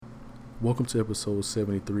Welcome to episode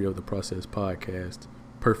 73 of the Process Podcast,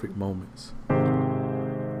 Perfect Moments.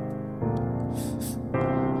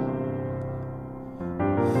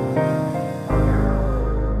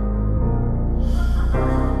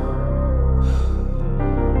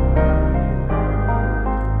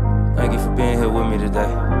 Thank you for being here with me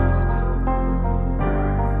today.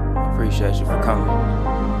 I appreciate you for coming.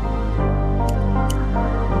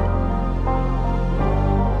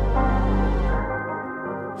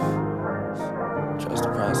 Trust the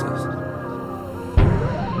process.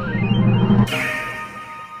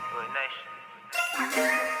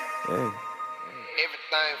 Hey.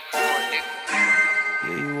 Everything for a nigga.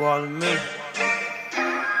 Give you all of me.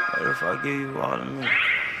 What if I give you all of me?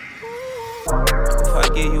 If I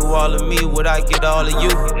give you all of me, would I get all of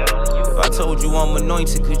you? If I told you I'm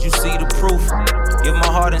anointed, could you see the proof? Give my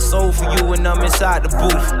heart and soul for you when I'm inside the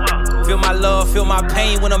booth. Feel my love, feel my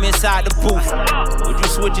pain when I'm inside the booth. Would you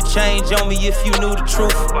switch a change on me if you knew the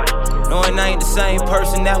truth? Knowing I ain't the same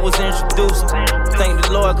person that was introduced. Thank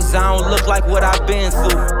the Lord, cause I don't look like what I've been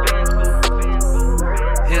through.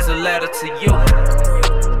 Here's a letter to you.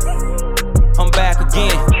 I'm back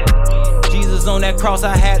again. Jesus on that cross,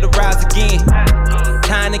 I had to rise again.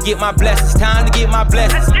 Time to get my blessings, time to get my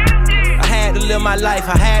blessings. I had to live my life,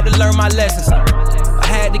 I had to learn my lessons. I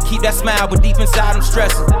had to keep that smile, but deep inside I'm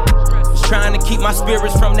stressing. Just trying to keep my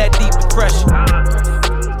spirits from that deep depression.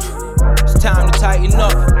 It's time to tighten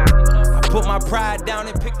up. I put my pride down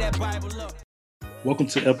and pick that Bible up. Welcome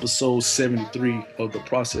to episode 73 of the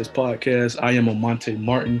Process Podcast. I am Amonte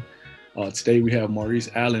Martin. Today we have Maurice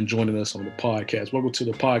Allen joining us on the podcast. Welcome to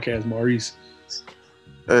the podcast, Maurice.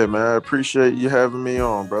 Hey, man, I appreciate you having me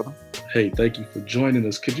on, brother. Hey, thank you for joining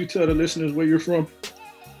us. Could you tell the listeners where you're from?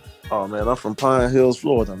 Oh, man, I'm from Pine Hills,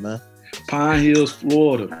 Florida, man. Pine Hills,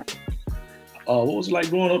 Florida. What was it like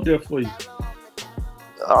growing up there for you?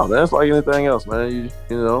 Oh, man, it's like anything else, man.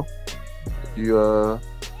 I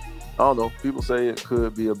don't know. People say it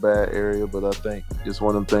could be a bad area, but I think it's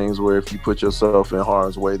one of them things where if you put yourself in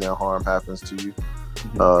harm's way, then harm happens to you.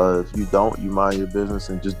 If you don't, you mind your business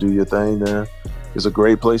and just do your thing, then it's a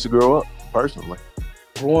great place to grow up, personally.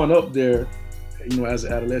 Growing up there, as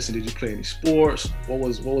an adolescent, did you play any sports? What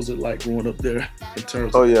was it like growing up there in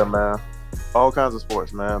terms of... Oh, yeah, man. All kinds of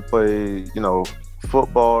sports, man. Played,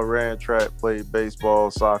 football, ran track, played baseball,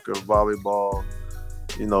 soccer, volleyball.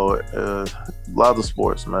 A lot of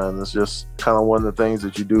sports, man. It's just kind of one of the things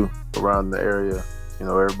that you do around the area.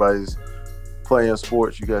 Everybody's playing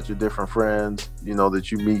sports. You got your different friends,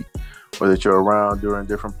 that you meet or that you're around during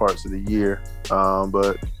different parts of the year.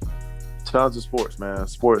 But tons of sports, man.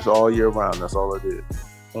 Sports all year round. That's all I did.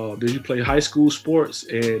 Did you play high school sports,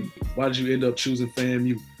 and why did you end up choosing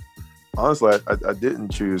FAMU? Honestly, I didn't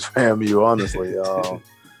choose FAMU, honestly.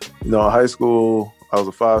 In high school, I was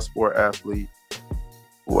a 5-sport athlete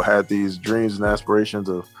who had these dreams and aspirations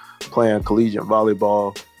of playing collegiate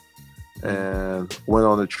volleyball, and went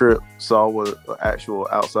on a trip, saw what an actual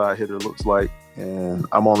outside hitter looks like, and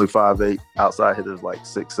I'm only 5'8", outside hitter's like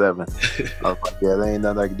 6'7". I was like, yeah, there ain't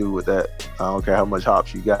nothing I can do with that. I don't care how much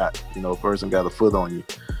hops you got. A person got a foot on you.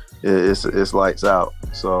 It's lights out.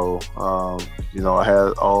 So, I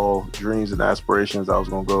had all dreams and aspirations. I was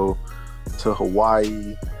going to go to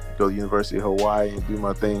Hawaii, go to the University of Hawaii and do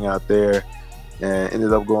my thing out there, and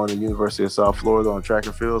ended up going to the University of South Florida on track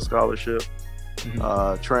and field scholarship.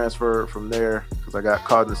 Transferred from there because I got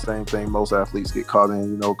caught in the same thing most athletes get caught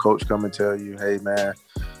in. Coach come and tell you, hey, man,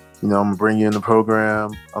 I'm going to bring you in the program.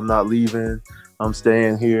 I'm not leaving. I'm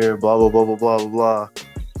staying here, blah, blah, blah, blah, blah, blah, blah.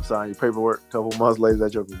 Sign your paperwork. A couple months later,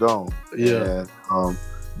 that joke was gone. Yeah. And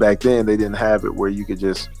back then, they didn't have it where you could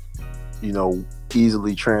just,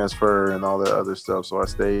 easily transfer and all that other stuff. So I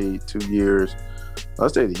stayed 2 years. I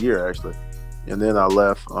stayed a year, actually. And then I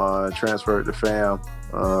left, transferred to FAM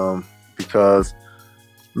because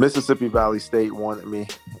Mississippi Valley State wanted me.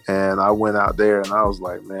 And I went out there and I was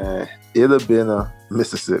like, man, it'd have been a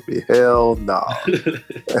Mississippi. Hell no.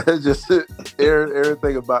 Just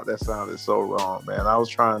everything about that sounded so wrong, man. I was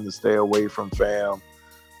trying to stay away from FAM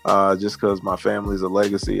just because my family's a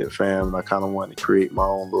legacy at FAM. And I kind of wanted to create my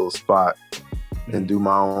own little spot and do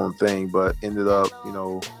my own thing. But ended up,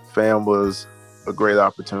 FAM was a great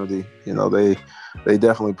opportunity. They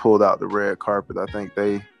definitely pulled out the red carpet. I think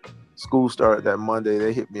school started that Monday.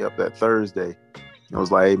 They hit me up that Thursday. I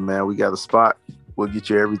was like, hey, man, we got a spot. We'll get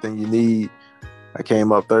you everything you need. I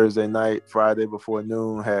came up Thursday night, Friday before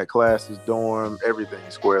noon, had classes, dorm, everything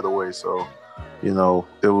squared away. So,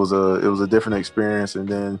 it was a different experience. And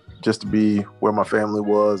then just to be where my family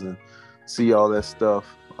was and see all that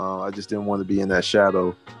stuff, I just didn't want to be in that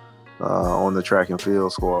shadow on the track and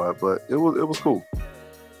field squad. But it was cool.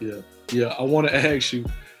 Yeah. Yeah, I want to ask you,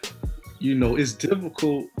 it's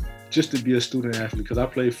difficult just to be a student athlete because I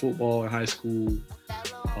played football in high school,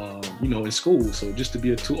 in school. So just to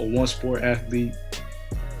be a one sport athlete,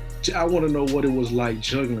 I want to know what it was like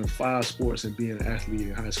juggling 5 sports and being an athlete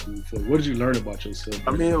in high school. What did you learn about yourself?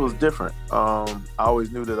 I mean, it was different. I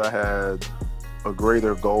always knew that I had a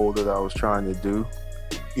greater goal that I was trying to do,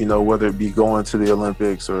 whether it be going to the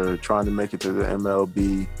Olympics or trying to make it to the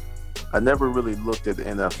MLB. I never really looked at the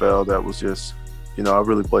NFL. That was just, I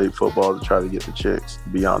really played football to try to get the chicks, to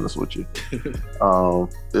be honest with you. It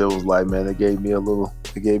was like, man, it gave me a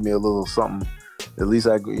little something. At least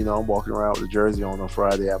I'm walking around with a jersey on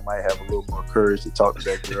Friday. I might have a little more courage to talk to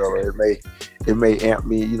that girl. It may amp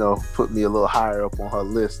me, put me a little higher up on her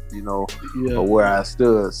list, of where I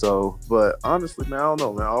stood. So, but honestly, man, I don't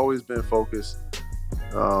know, man. I've always been focused.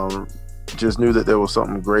 Just knew that there was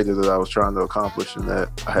something greater that I was trying to accomplish and that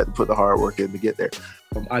I had to put the hard work in to get there.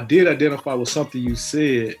 I did identify with something you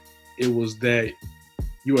said. It was that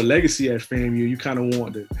you were a legacy at FAMU. You kind of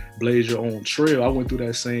wanted to blaze your own trail. I went through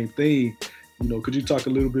that same thing. Could you talk a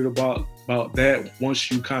little bit about that once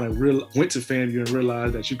you kind of went to FAMU and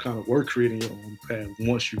realized that you kind of were creating your own path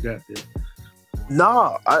once you got there?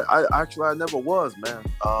 Nah, I actually never was, man.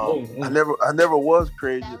 I never was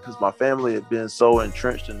creating it because my family had been so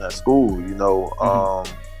entrenched in that school.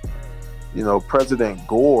 President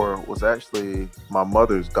Gore was actually my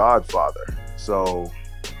mother's godfather. So,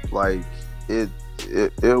 like, it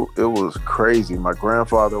was crazy. My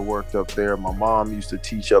grandfather worked up there. My mom used to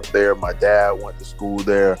teach up there. My dad went to school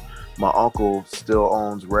there. My uncle still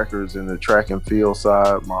owns records in the track and field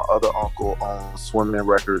side. My other uncle owns swimming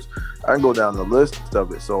records. I can go down the list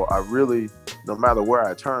of it. So I really, no matter where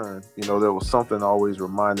I turned, there was something always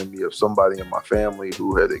reminding me of somebody in my family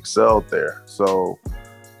who had excelled there. So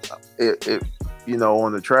it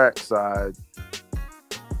on the track side,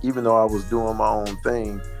 even though I was doing my own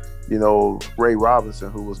thing, Ray Robinson,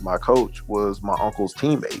 who was my coach, was my uncle's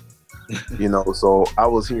teammate. So I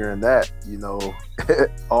was hearing that,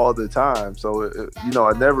 all the time. So,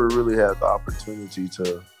 I never really had the opportunity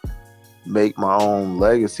to make my own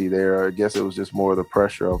legacy there. I guess it was just more the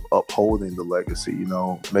pressure of upholding the legacy,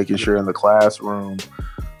 making sure in the classroom,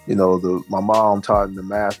 my mom taught in the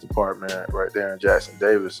math department right there in Jackson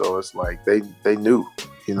Davis. So it's like they knew,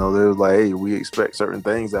 they were like, hey, we expect certain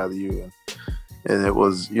things out of you. And it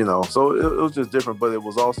was, so it was just different, but it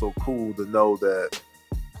was also cool to know that,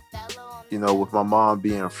 with my mom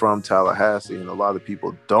being from Tallahassee, and a lot of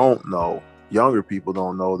people don't know, younger people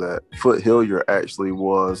don't know that Foot Hillier actually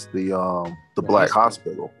was the Black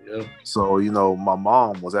hospital. Yeah. So, my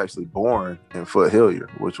mom was actually born in Foot Hillier,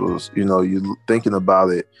 which was, you thinking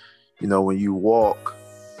about it, when you walk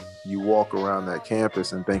around that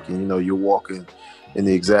campus and thinking, you're walking in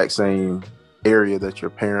the exact same area that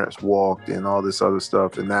your parents walked and all this other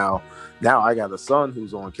stuff. And now I got a son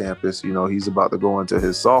who's on campus, he's about to go into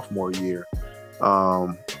his sophomore year.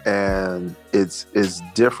 And it's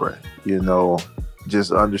different,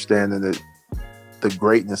 just understanding that the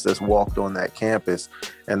greatness that's walked on that campus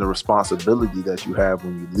and the responsibility that you have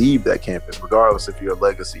when you leave that campus, regardless if you're a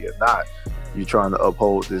legacy or not, you're trying to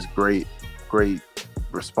uphold this great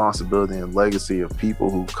responsibility and legacy of people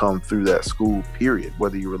who've come through that school, period,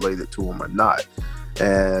 whether you're related to them or not.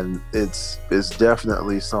 And it's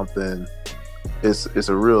definitely something, it's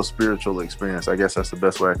a real spiritual experience. I guess that's the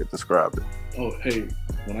best way I could describe it. Oh, hey,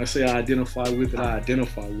 when I say I identify with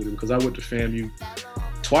it because I went to FAMU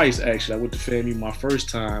twice, actually. I went to FAMU my first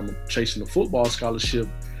time chasing a football scholarship,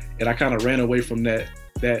 and I kind of ran away from that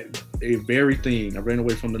very thing. I ran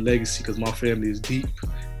away from the legacy because my family is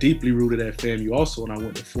deeply rooted at FAMU also, and I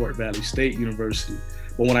went to Fort Valley State University.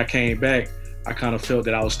 But when I came back, I kind of felt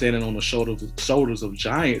that I was standing on the shoulders of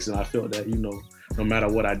giants, and I felt that, no matter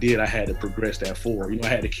what I did, I had to progress that forward. I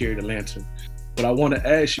had to carry the lantern. But I want to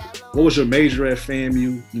ask you, what was your major at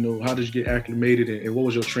FAMU? How did you get acclimated, and what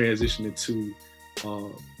was your transition into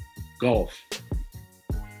golf?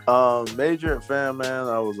 Major at FAM, man,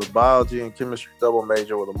 I was a biology and chemistry double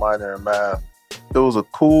major with a minor in math. It was a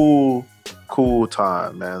cool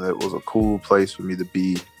time, man. It was a cool place for me to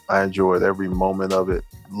be. I enjoyed every moment of it.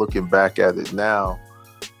 Looking back at it now,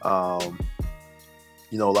 a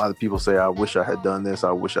lot of people say, I wish I had done this,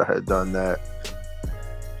 I wish I had done that.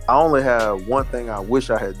 I only have one thing I wish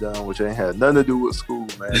I had done, which ain't had nothing to do with school,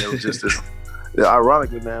 man. It was just this,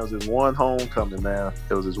 ironically, man, it was this one homecoming, man.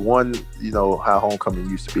 It was this one, how homecoming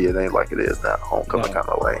used to be. It ain't like it is now. Homecoming kind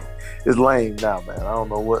of lame. It's lame now, man. I don't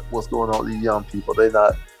know what's going on with these young people.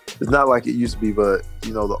 It's not like it used to be, but,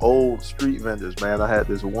 the old street vendors, man. I had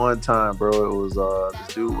this one time, bro. It was,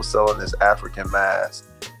 this dude was selling this African mask.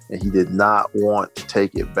 and he did not want to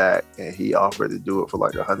take it back, and he offered to do it for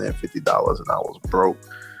like $150, and I was broke.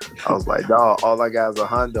 I was like, dog, all I got is a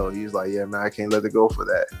hundo. He was like, yeah, man, I can't let it go for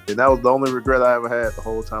that. And that was the only regret I ever had the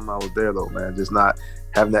whole time I was there, though, man, just not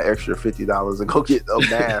having that extra $50 and go get a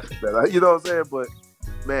mask. You know what I'm saying? But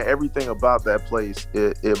man, everything about that place,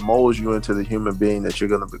 it molds you into the human being that you're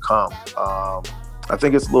going to become. I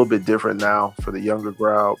think it's a little bit different now for the younger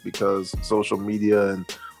crowd because social media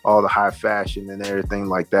and all the high fashion and everything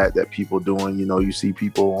like that people doing. You know, you see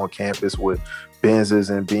people on campus with Benzes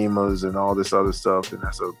and Beamers and all this other stuff, and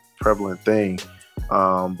that's a prevalent thing.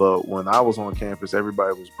 But when I was on campus,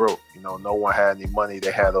 everybody was broke. You know, no one had any money.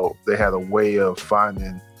 They had a way of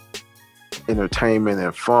finding entertainment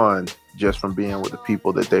and fun just from being with the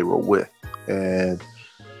people that they were with. And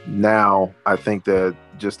now I think that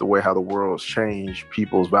just the way how the world's changed,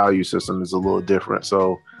 people's value system is a little different.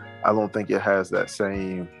 So I don't think it has that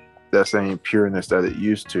same pureness that it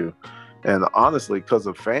used to. And honestly, because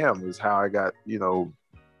of FAM is how I got, you know,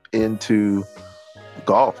 into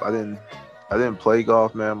golf. I didn't play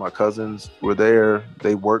golf, man. My cousins were there.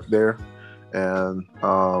 They worked there. And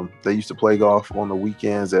they used to play golf on the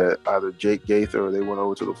weekends at either Jake Gaither or they went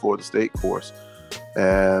over to the Florida State course.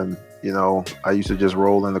 And, you know, I used to just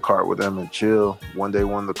roll in the cart with them and chill. One day,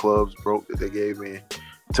 one of the clubs broke that they gave me.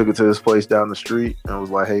 Took it to this place down the street and was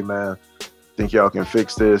like, hey, man, think y'all can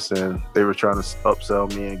fix this? And they were trying to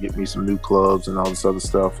upsell me and get me some new clubs and all this other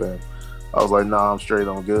stuff. And I was like, nah, I'm straight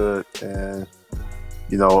on good. And,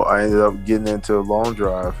 you know, I ended up getting into Long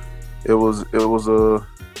Drive. It was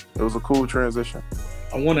a cool transition.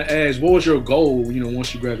 I want to ask, what was your goal, you know,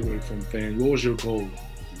 once you graduated from FAM? What was your goal?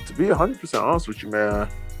 To be 100% honest with you, man,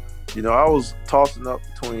 you know, I was tossing up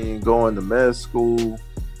between going to med school,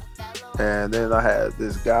 and then I had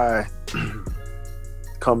this guy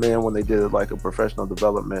come in when they did like a professional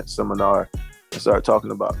development seminar and started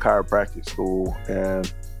talking about chiropractic school,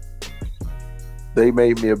 and they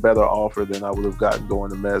made me a better offer than I would have gotten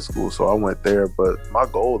going to med school. So I went there, but my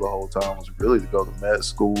goal the whole time was really to go to med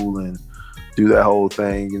school and do that whole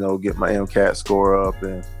thing, you know, get my MCAT score up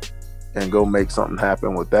and go make something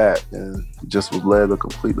happen with that. And just was led a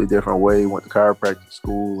completely different way, went to chiropractic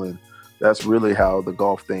school, and that's really how the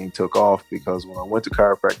golf thing took off, because when I went to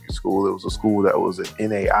chiropractic school, it was a school that was an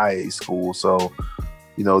NAIA school. So,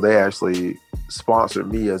 you know, they actually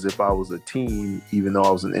sponsored me as if I was a team, even though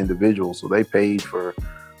I was an individual. So they paid for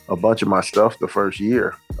a bunch of my stuff the first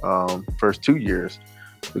 2 years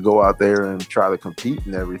to go out there and try to compete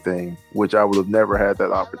and everything, which I would have never had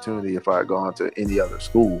that opportunity if I had gone to any other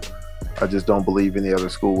school. I just don't believe any other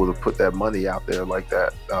school would have put that money out there like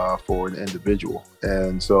that for an individual.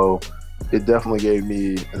 And so it definitely gave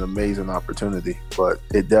me an amazing opportunity, but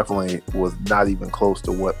it definitely was not even close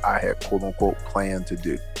to what I had quote unquote planned to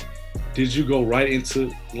do. Did you go right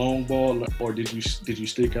into long ball, or did you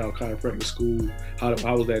stick out chiropractic school? How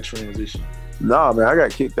was that transition? Nah, man, I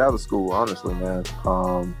got kicked out of school, honestly, man.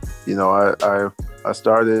 You know, I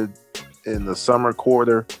started in the summer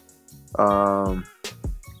quarter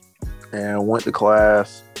and went to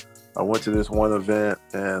class. I went to this one event,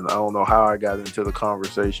 and I don't know how I got into the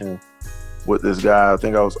conversation with this guy. I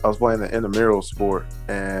think I was playing an intramural sport,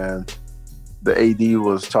 and the AD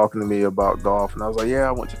was talking to me about golf, and I was like, yeah,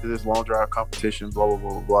 I went to this long drive competition, blah, blah,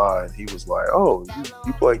 blah, blah, blah. And he was like, oh,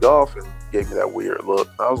 you play golf? And gave me that weird look.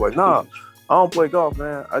 And I was like, nah, I don't play golf,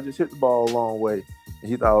 man. I just hit the ball a long way.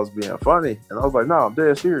 And he thought I was being funny. And I was like, nah, I'm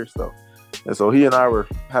dead serious, though. And so he and I were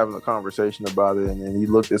having a conversation about it, and then he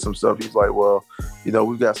looked at some stuff. He's like, well, you know,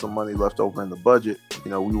 we've got some money left over in the budget.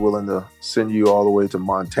 You know, we're willing to send you all the way to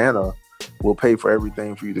Montana. We'll pay for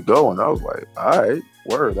everything for you to go. And I was like, all right,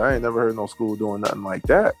 word. I ain't never heard no school doing nothing like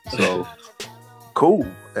that. So cool.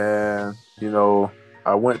 And, you know,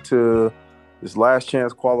 I went to this last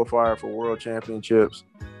chance qualifier for World Championships.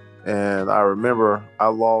 And I remember I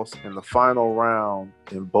lost in the final round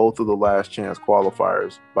in both of the last chance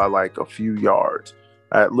qualifiers by like a few yards.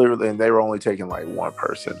 And they were only taking like one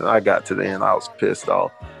person. And I got to the end, I was pissed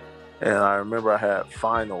off. And I remember I had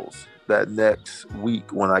finals that next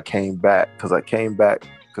week when I came back, because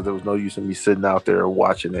there was no use in me sitting out there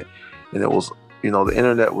watching it. And it was, you know, the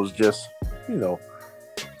internet was just, you know,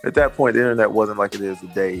 at that point, the internet wasn't like it is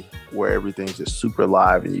today, where everything's just super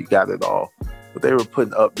live and you got it all. But they were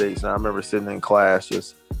putting updates, and I remember sitting in class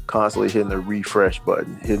just constantly hitting the refresh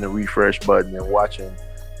button and watching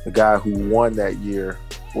the guy who won that year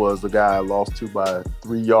was the guy I lost to by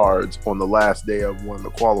 3 yards on the last day of one of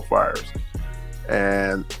the qualifiers.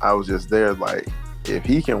 And I was just there like, if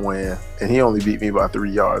he can win and he only beat me by 3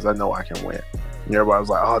 yards, I know I can win. And everybody was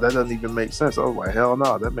like, oh, that doesn't even make sense. I was like, hell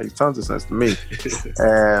no, that makes tons of sense to me.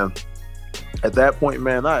 And At that point,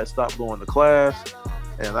 man, I had stopped going to class,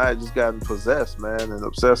 and I had just gotten possessed, man, and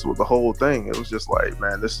obsessed with the whole thing. It was just like,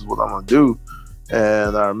 man, this is what I'm gonna do.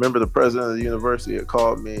 And I remember the president of the university had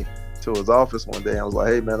called me to his office one day. I was like,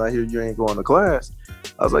 hey, man, I hear you ain't going to class.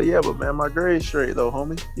 I was like, yeah, but man, my grade's straight though,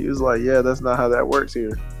 homie. He was like, yeah, that's not how that works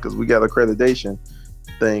here, because we got accreditation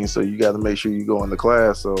things, so you got to make sure you go into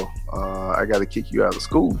class. So I got to kick you out of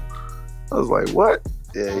school. I was like, what?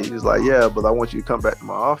 Yeah, he was like, yeah, but I want you to come back to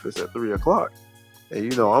my office at 3:00. And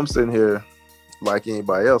you know, I'm sitting here like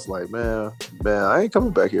anybody else, like, man, I ain't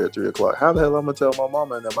coming back here at 3:00. How the hell I'm gonna tell my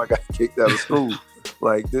mama and them I got kicked out of school?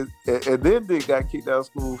 Like this, and then they got kicked out of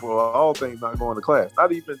school for all things, not going to class,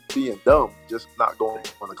 not even being dumb, just not going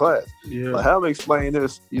to class. Yeah. Like, how to explain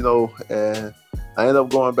this, you know? And I ended up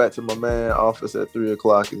going back to my man's office at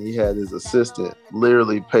 3:00, and he had his assistant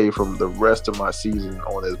literally pay from the rest of my season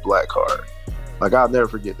on his black card. Like, I'll never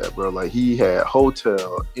forget that, bro. Like, he had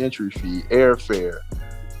hotel, entry fee, airfare,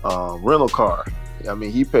 rental car. I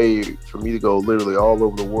mean, he paid for me to go literally all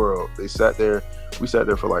over the world. We sat there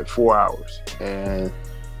for like 4 hours and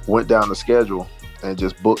went down the schedule and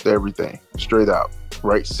just booked everything straight out,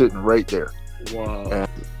 right, sitting right there. Wow. And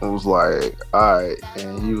it was like, all right.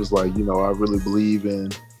 And he was like, you know, I really believe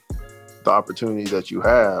in the opportunity that you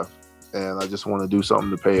have, and I just want to do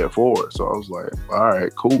something to pay it forward. So I was like, all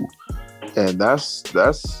right, cool. And that's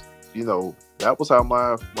you know, that was how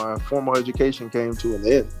my formal education came to an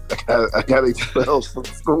end. I got expelled from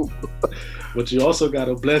school. But you also got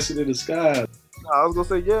a blessing in disguise. I was gonna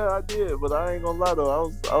say, yeah, I did, but I ain't gonna lie though.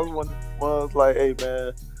 I was one was like, hey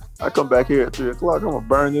man, I come back here at 3:00, I'm gonna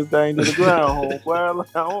burn this thing to the ground, homeboy.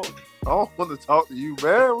 Like, I don't want to talk to you,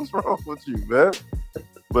 man. What's wrong with you, man?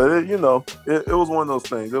 But it was one of those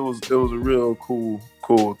things. It was a real cool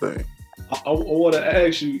thing. I want to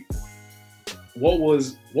ask you, what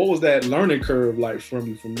was that learning curve like from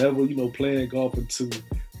you, from never, you know, playing golf into,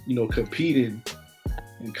 you know, competing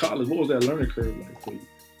in college? What was that learning curve like for you?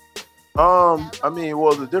 I mean,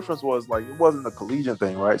 well, the difference was, like, it wasn't a collegiate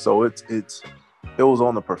thing, right? So it was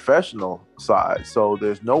on the professional side. So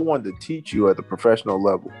there's no one to teach you at the professional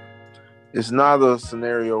level. It's not a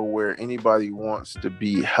scenario where anybody wants to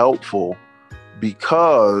be helpful,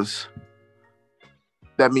 because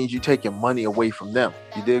that means you're taking money away from them.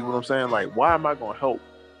 You dig what I'm saying? Like, why am I going to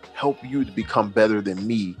help you to become better than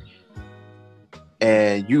me,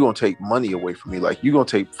 and you're going to take money away from me? Like, you're going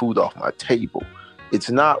to take food off my table. It's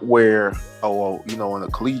not where, oh, you know, in a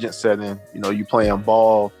collegiate setting, you know, you playing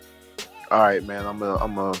ball. All right, man, I'm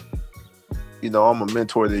a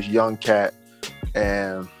mentor this young cat,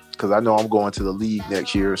 and because I know I'm going to the league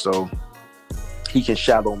next year, so he can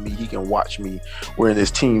shadow me, he can watch me. We're in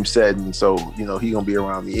this team setting, so, you know, he gonna be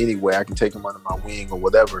around me anyway. I can take him under my wing or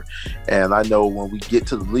whatever. And I know when we get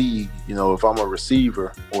to the league, you know, if I'm a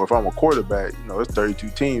receiver or if I'm a quarterback, you know, it's 32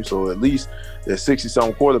 teams, so at least there's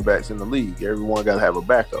 60-some quarterbacks in the league. Everyone got to have a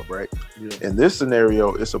backup, right? Yeah. In this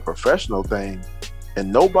scenario, it's a professional thing,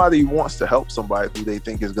 and nobody wants to help somebody who they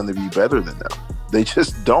think is going to be better than them. They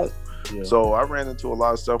just don't. Yeah. So I ran into a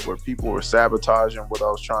lot of stuff where people were sabotaging what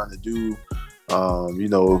I was trying to do. You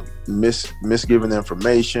know, misgiving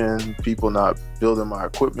information, people not building my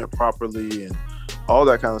equipment properly, and all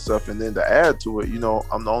that kind of stuff. And then to add to it, you know,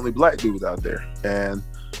 I'm the only black dude out there, and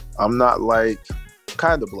I'm not like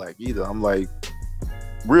kind of black either. I'm like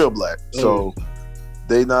real black. So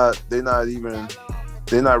they're not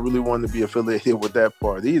really wanting to be affiliated with that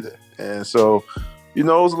part either. And so, you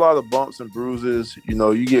know, it was a lot of bumps and bruises. You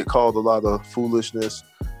know, you get called a lot of foolishness,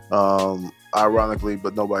 ironically,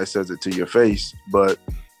 but nobody says it to your face. But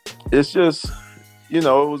it's just, you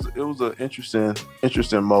know, it was an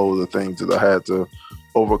interesting mode of things that I had to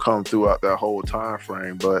overcome throughout that whole time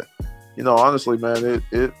frame. But, you know, honestly, man,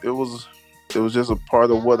 it was just a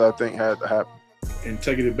part of what I think had to happen. And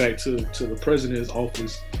taking it back to the president's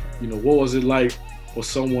office, you know, what was it like for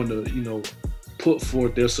someone to, you know, put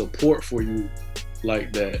forth their support for you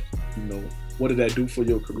like that? You know, what did that do for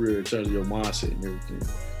your career in terms of your mindset and everything?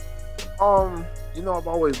 You know, I've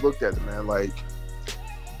always looked at it, man, like,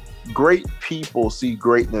 great people see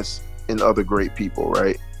greatness in other great people,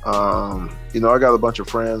 right? You know, I got a bunch of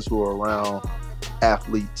friends who are around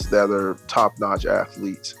athletes that are top-notch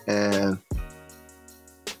athletes, and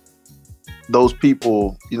those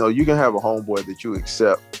people, you know, you can have a homeboy that you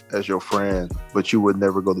accept as your friend, but you would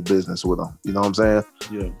never go to business with them. You know what I'm saying?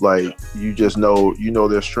 Yeah. Like, you just know,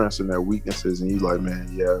 their strengths and their weaknesses, and you like, man,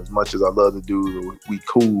 yeah, as much as I love the dude, we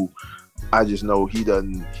cool, I just know he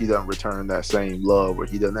doesn't return that same love, or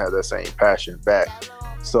he doesn't have that same passion back.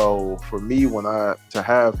 So for me, to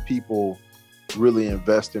have people really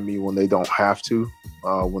invest in me when they don't have to,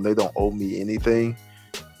 when they don't owe me anything,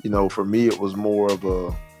 for me, it was more of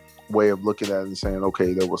a way of looking at it and saying,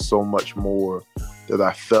 okay, there was so much more that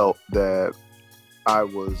I felt that I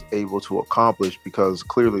was able to accomplish, because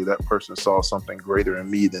clearly that person saw something greater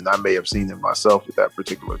in me than I may have seen in myself at that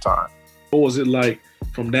particular time. What was it like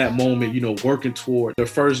from that moment, working toward the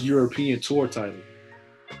first European tour title?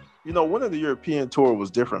 Winning the European tour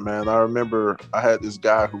was different, man. I remember I had this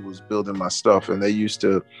guy who was building my stuff, and they used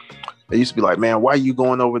to be like, man, why are you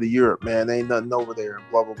going over to Europe, man? There ain't nothing over there, and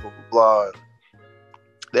blah, blah, blah, blah, blah.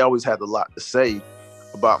 They always had a lot to say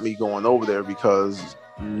about me going over there, because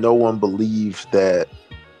no one believed that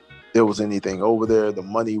there was anything over there. The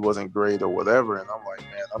money wasn't great or whatever. And I'm like,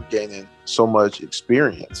 man, I'm gaining so much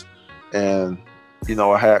experience. And,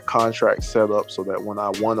 I had contracts set up so that when I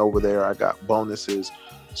won over there, I got bonuses.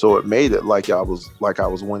 So it made it like I was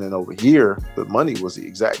winning over here. The money was the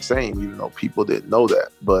exact same, even though people didn't know that.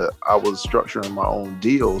 But I was structuring my own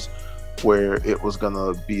deals where it was going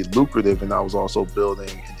to be lucrative, and I was also building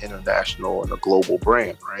an international and a global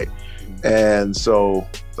brand, right? And so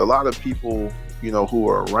a lot of people, who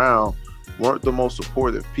are around weren't the most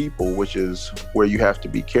supportive people, which is where you have to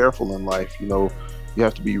be careful in life. You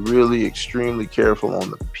have to be really extremely careful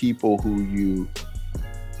on the people who you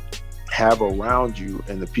have around you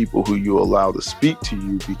and the people who you allow to speak to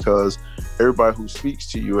you, because everybody who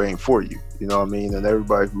speaks to you ain't for you, and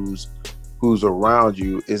everybody who's around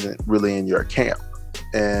you isn't really in your camp.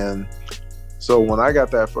 And so when I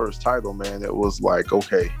got that first title, man, it was like,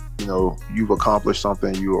 okay, you've accomplished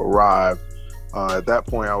something, you arrived. At that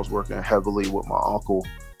point, I was working heavily with my uncle.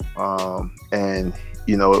 And,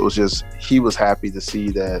 it was just, he was happy to see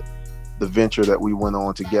that the venture that we went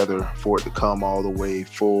on together, for it to come all the way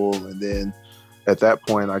full. And then at that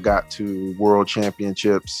point, I got to world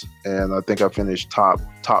championships, and I think I finished top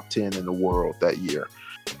 10 in the world that year.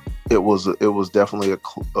 It was definitely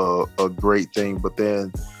a great thing. But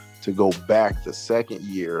then to go back the second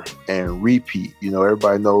year and repeat,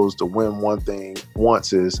 everybody knows to win one thing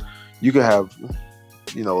once is you can have,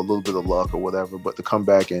 a little bit of luck or whatever, but to come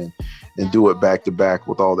back and do it back to back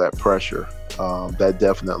with all that pressure, that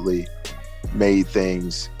definitely made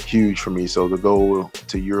things huge for me. So to go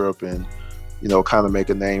to Europe and, kind of make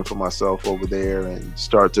a name for myself over there and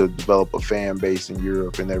start to develop a fan base in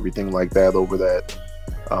Europe and everything like that over that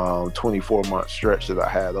 24-month stretch that I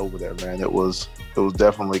had over there, man, it was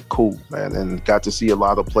definitely cool, man, and got to see a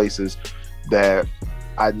lot of places that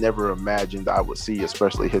I never imagined I would see,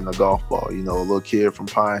 especially hitting a golf ball. A little kid from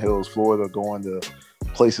Pine Hills, Florida, going to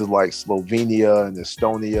places like Slovenia and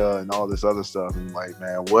Estonia and all this other stuff. And like,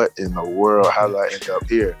 man, what in the world? How did I end up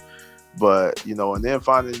here? But, and then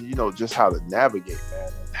finding, just how to navigate,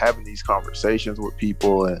 man, and having these conversations with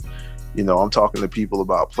people. And, I'm talking to people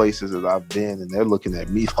about places that I've been, and they're looking at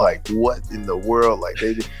me like, what in the world? Like,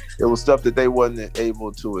 it was stuff that they wasn't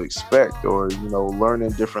able to expect, or,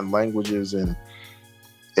 learning different languages. And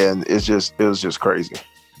it was just crazy.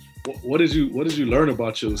 What did you learn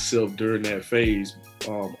about yourself during that phase,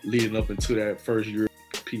 leading up into that first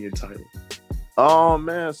European title? Oh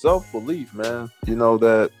man, self-belief, man.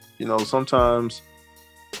 Sometimes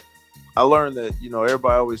I learned that,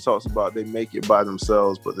 everybody always talks about they make it by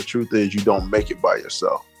themselves, but the truth is you don't make it by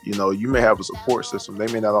yourself. You may have a support system. They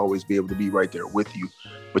may not always be able to be right there with you,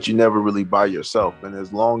 but you never really by yourself. And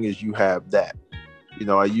as long as you have that,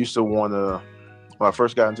 I used to want to, when I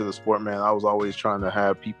first got into the sport, man, I was always trying to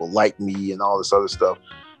have people like me and all this other stuff.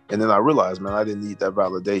 And then I realized, man, I didn't need that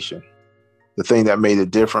validation. The thing that made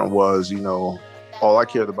it different was, all I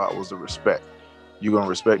cared about was the respect. You're going to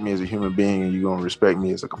respect me as a human being, and you're going to respect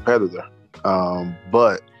me as a competitor.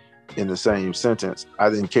 But in the same sentence,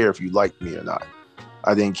 I didn't care if you liked me or not.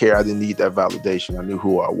 I didn't care. I didn't need that validation. I knew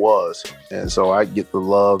who I was. And so I get the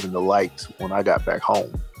love and the likes when I got back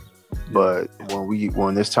home. But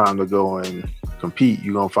when it's time to go and compete,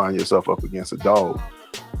 you're going to find yourself up against a dog.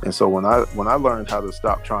 And so when I learned how to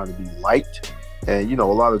stop trying to be liked, and, a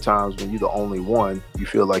lot of times when you're the only one, you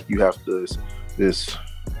feel like you have this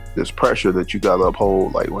pressure that you got to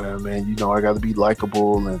uphold. Like, well, man, I got to be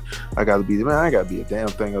likable, and I got to be a damn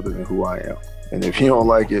thing other than who I am. And if you don't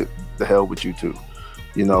like it, the hell with you too.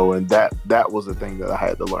 And that was the thing that I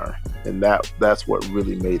had to learn. And that's what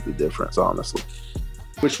really made the difference, honestly.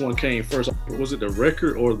 Which one came first? Was it the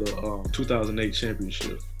record or the 2008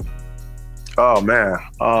 championship? Oh, man.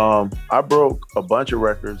 I broke a bunch of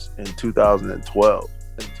records in 2012.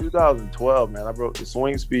 In 2012, man, I broke the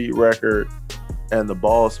swing speed record and the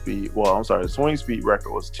ball speed. Well, I'm sorry, the swing speed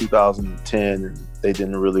record was 2010, and they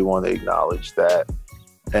didn't really want to acknowledge that.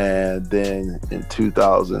 And then in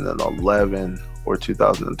 2011 or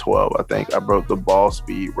 2012, I think I broke the ball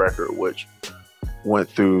speed record, which went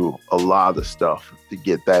through a lot of stuff to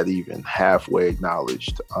get that even halfway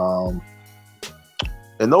acknowledged.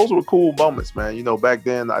 And those were cool moments, man. You know, back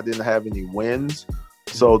then I didn't have any wins.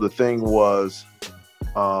 So the thing was,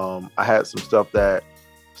 I had some stuff that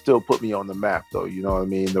still put me on the map, though. You know what I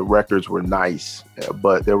mean? The records were nice,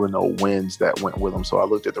 but there were no wins that went with them. So I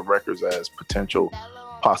looked at the records as potential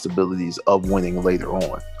possibilities of winning later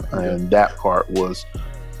on. And that part was,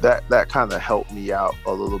 that kind of helped me out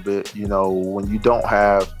a little bit. You know, when you don't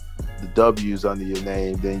have the W's under your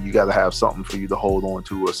name, then you got to have something for you to hold on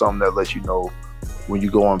to, or something that lets you know when you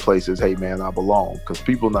go on places, hey man, I belong. Because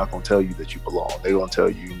people are not going to tell you that you belong. They're going to tell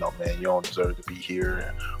you, you know, man, you don't deserve to be here,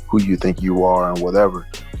 and who you think you are and whatever.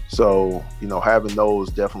 So, you know, having those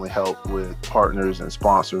definitely helped with partners and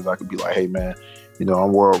sponsors. I could be like, hey man, you know,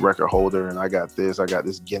 I'm world record holder and I got this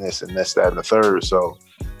Guinness and this, that, and the third. So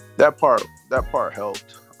that part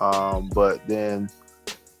helped. But then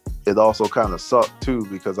it also kind of sucked too,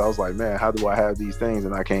 because I was like, man, how do I have these things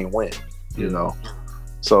and I can't win? You know?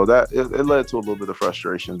 So that it led to a little bit of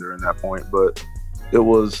frustration during that point, but it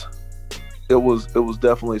was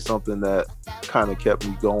definitely something that kind of kept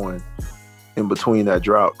me going in between that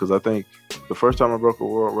drought. Because I think the first time I broke a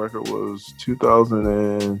world record was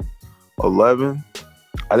 2011.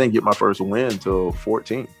 I didn't get my first win till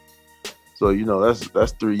 14. So, you know,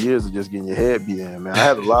 that's 3 years of just getting your head beat in, man. I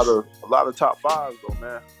had a lot of top fives though,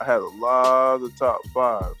 man. I had a lot of top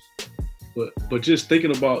fives. But just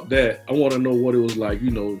thinking about that, I want to know what it was like,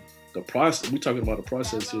 you know, the process. We're talking about the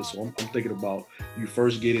process here. So I'm thinking about you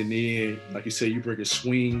first getting in, like you said, you breaking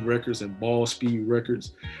swing records and ball speed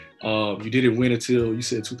records. You didn't win until, you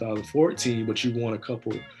said 2014, but you won a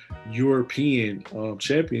couple European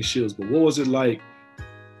championships. But what was it like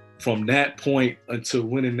from that point until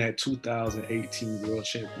winning that 2018 World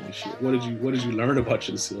Championship? What did you learn about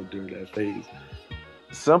yourself during that phase?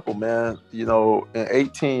 Simple, man. You know, in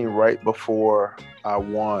 18, right before I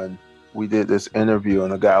won, we did this interview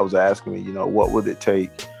and the guy was asking me, you know, what would it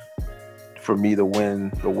take for me to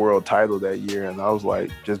win the world title that year? And I was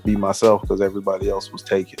like, just be myself, because everybody else was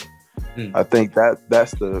taken. I think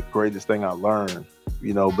that's the greatest thing I learned,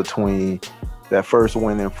 you know, between that first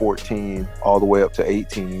win in 14 all the way up to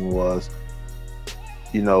 18 was,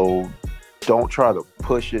 you know, don't try to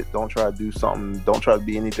push it. Don't try to do something. Don't try to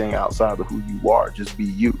be anything outside of who you are. Just be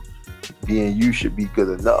you. Being you should be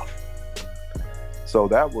good enough. So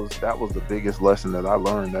that was the biggest lesson that I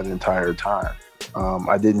learned that entire time.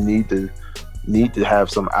 I didn't need to have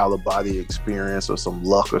some out-of-body experience or some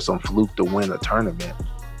luck or some fluke to win a tournament.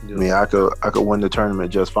 I mean, I could win the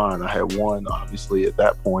tournament just fine. I had won, obviously, at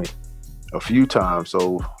that point a few times,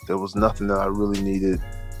 so there was nothing that I really needed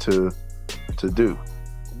to do.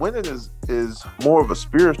 Winning is more of a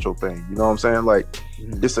spiritual thing, you know what I'm saying? Like,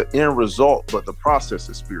 it's an end result, but the process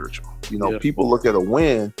is spiritual. You know, people look at a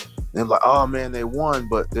win and like, oh man, they won,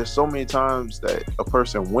 but there's so many times that a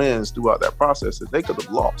person wins throughout that process that they could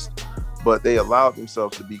have lost, but they allowed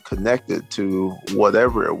themselves to be connected to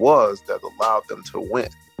whatever it was that allowed them to win.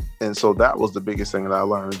 And so that was the biggest thing that I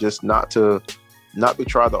learned, just not to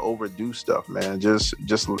try to overdo stuff, man. Just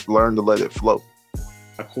learn to let it flow.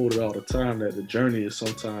 I quote it all the time that the journey is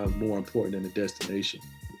sometimes more important than the destination.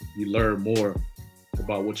 You learn more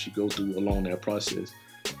about what you go through along that process.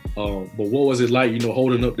 But what was it like, you know,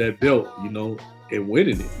 holding up that belt, you know, and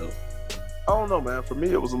winning it, though? I don't know, man. For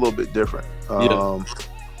me, it was a little bit different.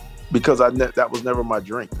 Because that was never my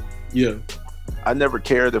dream. Yeah. I never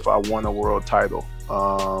cared if I won a world title.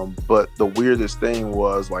 But the weirdest thing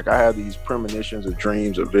was, like, I had these premonitions or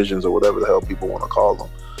dreams or visions or whatever the hell people want to call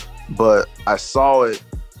them. But I saw it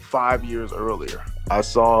 5 years earlier. I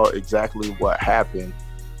saw exactly what happened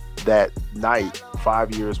that night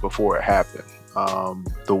 5 years before it happened.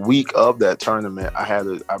 The week of that tournament, I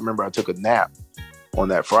remember I took a nap on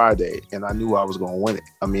that Friday and I knew I was going to win it.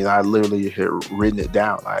 I mean, I literally had written it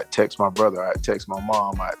down. I had texted my brother. I had texted my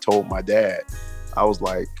mom. I had told my dad. I was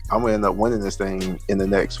like, I'm going to end up winning this thing in the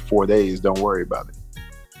next 4 days. Don't worry about it.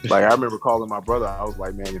 Like, I remember calling my brother. I was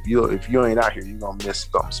like, man, if you ain't out here, you're going to miss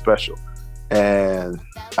something special. And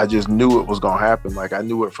I just knew it was going to happen. Like, I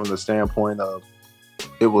knew it from the standpoint of,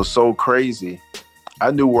 it was so crazy. I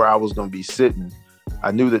knew where I was going to be sitting.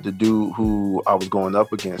 I knew that the dude who I was going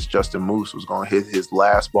up against, Justin Moose, was going to hit his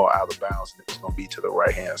last ball out of bounds, and it was going to be to the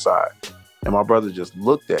right-hand side. And my brother just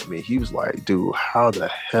looked at me. He was like, dude, how the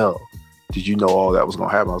hell did you know all that was going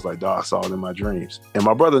to happen? I was like, dog, I saw it in my dreams. And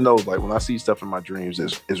my brother knows, like, when I see stuff in my dreams,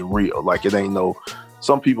 it's real. Like, it ain't no,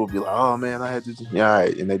 some people be like, oh man, I had to, yeah, all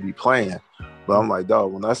right, and they be playing. But I'm like,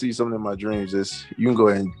 dog, when I see something in my dreams, you can go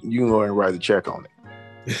ahead and write a check on it.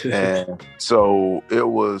 And so it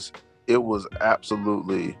was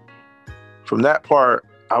absolutely from that part,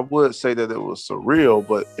 I would say that it was surreal,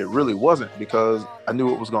 but it really wasn't, because I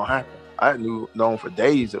knew it was going to happen. I known for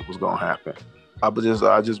days it was going to happen. I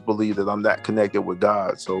just believe that I'm that connected with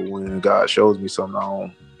God. So when God shows me something, I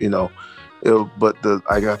don't,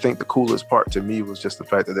 I think the coolest part to me was just the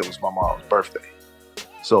fact that it was my mom's birthday.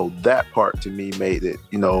 So that part to me made it,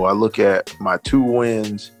 I look at my 2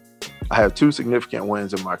 wins. I have 2 significant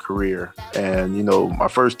wins in my career. And, my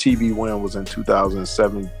first TV win was in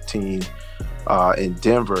 2017 in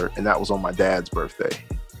Denver, and that was on my dad's birthday.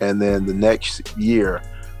 And then the next year,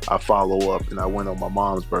 I follow up and I win on my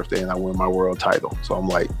mom's birthday and I win my world title. So I'm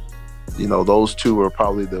like, those 2 are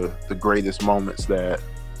probably the greatest moments that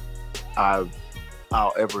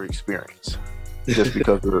I'll ever experience, just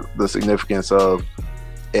because of the significance of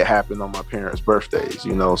it happened on my parents' birthdays,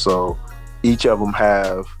 so each of them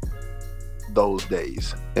have those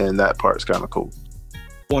days, and that part's kind of cool.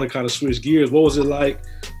 I want to kind of switch gears. What was it like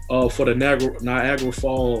for the Niagara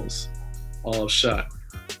Falls shot?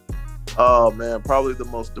 Oh man, probably the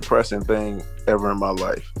most depressing thing ever in my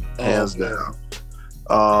life, hands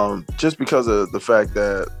down. Just because of the fact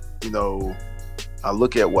that, I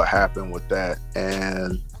look at what happened with that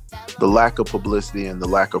and the lack of publicity and the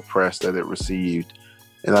lack of press that it received.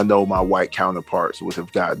 And I know my white counterparts would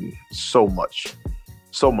have gotten so much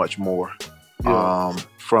more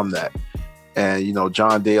from that. And,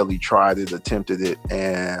 John Daly tried it, attempted it,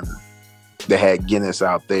 and they had Guinness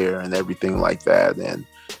out there and everything like that. And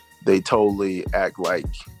they totally act like,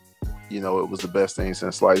 it was the best thing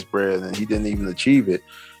since sliced bread, and he didn't even achieve it.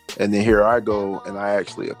 And then here I go and I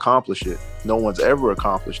actually accomplish it. No one's ever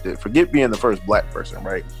accomplished it. Forget being the first Black person,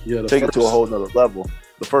 right? Yeah, take it to a whole nother level.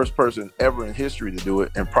 The first person ever in history to do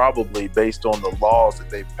it, and probably based on the laws that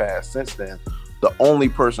they've passed since then, the only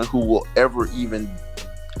person who will ever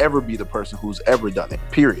be the person who's ever done it,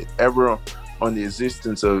 period, ever on the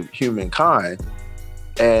existence of humankind.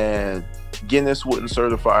 And Guinness wouldn't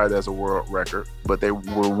certify it as a world record, but they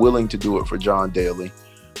were willing to do it for John Daly.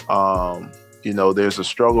 There's a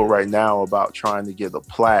struggle right now about trying to get a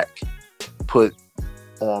plaque put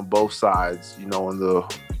on both sides, on the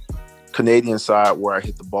Canadian side where I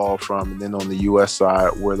hit the ball from, and then on the US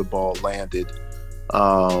side where the ball landed.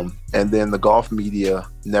 And then the golf media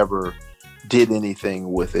never did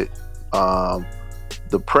anything with it.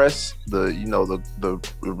 The press,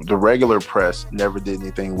 the regular press never did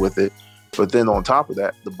anything with it. But then on top of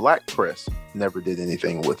that, the Black press never did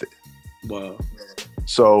anything with it. Wow.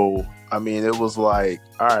 So, it was like,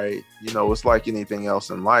 all right, it's like anything else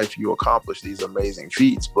in life. You accomplish these amazing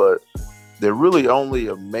feats, but they're really only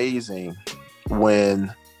amazing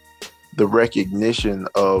when the recognition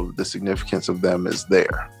of the significance of them is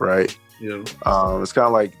there, right? Yeah. It's kind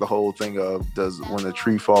of like the whole thing of when a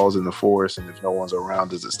tree falls in the forest and if no one's around,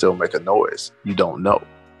 does it still make a noise? You don't know,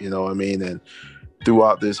 And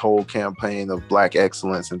throughout this whole campaign of Black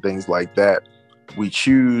excellence and things like that, we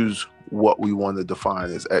choose what we want to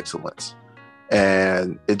define as excellence.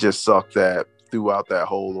 And it just sucked that throughout that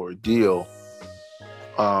whole ordeal,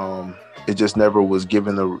 it just never was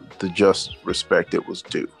given the just respect it was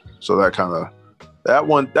due. So that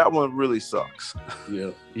one really sucks.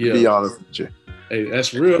 Yeah. To be honest with you. Hey,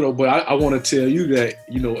 that's real though. But I want to tell you that,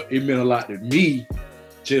 it meant a lot to me,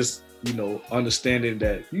 just, understanding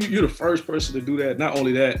that you're the first person to do that. Not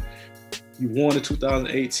only that, you won in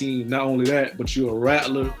 2018. Not only that, but you're a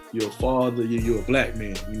rattler, you're a father, you're a Black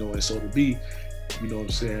man, and so to be,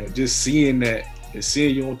 just seeing that and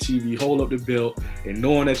seeing you on TV, hold up the belt, and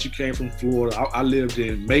knowing that you came from Florida. I lived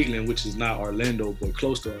in Maitland, which is not Orlando, but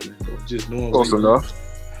close to Orlando. Just knowing close enough.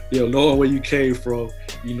 Knowing where you came from,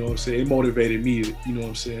 it motivated me,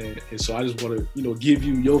 And so I just want to, give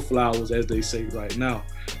you your flowers, as they say right now,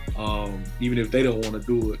 even if they don't want to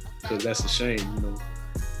do it, because that's a shame,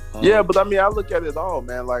 Yeah, but I look at it all,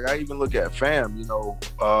 man. Like I even look at FAM,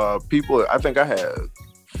 people, I think I had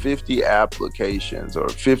 50 applications or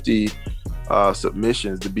 50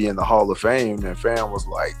 submissions to be in the Hall of Fame, and FAM was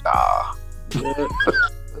like, nah. Yeah.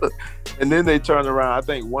 And then they turned around. I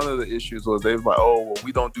think one of the issues was they was like, oh, well,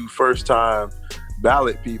 we don't do first time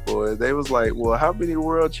ballot people. And they was like, well, how many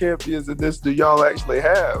world champions in this do y'all actually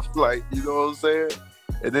have? Like, you know what I'm saying?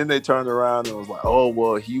 And then they turned around and was like, oh,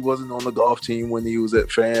 well, he wasn't on the golf team when he was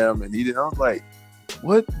at FAM, and he didn't. I was like,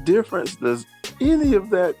 what difference does any of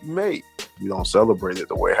that make? You don't celebrate it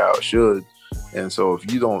the way how it should. And so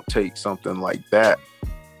if you don't take something like that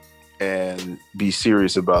and be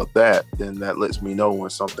serious about that, then that lets me know when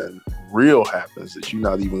something real happens that you're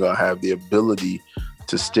not even going to have the ability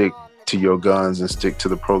to stick to your guns and stick to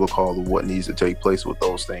the protocol of what needs to take place with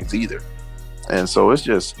those things either. And so it's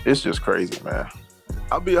just crazy, man.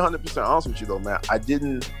 I'll be 100% honest with you though, man. I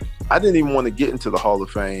I didn't even want to get into the Hall of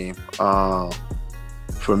Fame.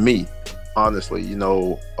 For me, honestly,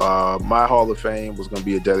 my Hall of Fame was going to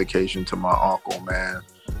be a dedication to my uncle, man,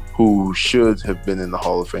 who should have been in the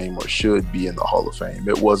Hall of Fame or should be in the Hall of Fame.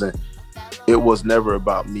 It was never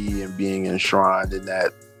about me and being enshrined in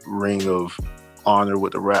that ring of honor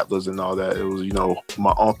with the Rattlers and all that. It was,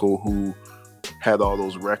 my uncle who had all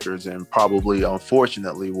those records and probably,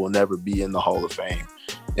 unfortunately, will never be in the Hall of Fame.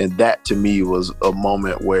 And that to me was a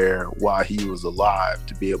moment where, while he was alive,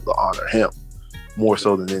 to be able to honor him more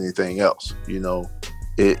so than anything else.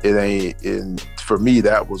 It ain't, and for me,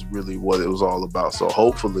 that was really what it was all about. So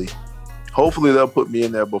hopefully they'll put me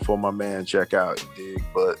in there before my man check out, you dig?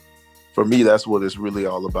 But for me, that's what it's really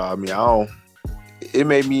all about. I mean, it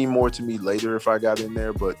may mean more to me later if I got in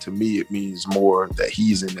there, but to me, it means more that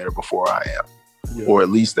he's in there before I am, or at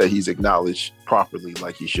least that he's acknowledged properly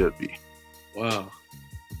like he should be. Wow.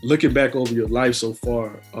 Looking back over your life so far,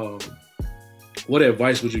 what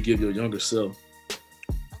advice would you give your younger self?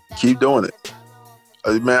 Keep doing it.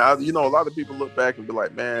 Man, a lot of people look back and be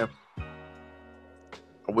like, man,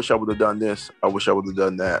 I wish I would have done this. I wish I would have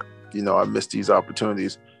done that. I missed these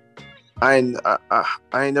opportunities. I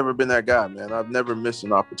ain't never been that guy, man. I've never missed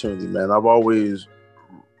an opportunity, man. I've always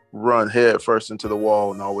run head first into the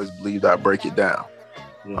wall and always believed I'd break it down.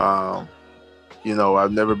 Yeah.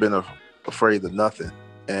 I've never been afraid of nothing.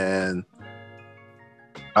 And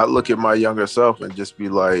I look at my younger self and just be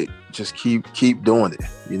like, just keep doing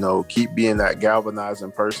it. Keep being that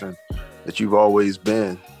galvanizing person that you've always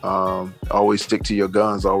been. Always stick to your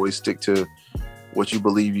guns. Always stick to what you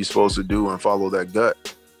believe you're supposed to do and follow that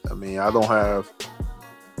gut. I mean, I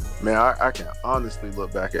can honestly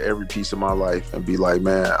look back at every piece of my life and be like,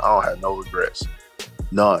 man, I don't have no regrets.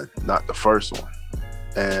 None. Not the first one.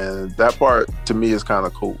 And that part to me is kind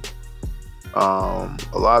of cool. A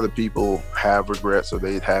lot of people have regrets, or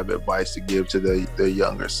they have advice to give to their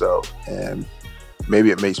younger self, and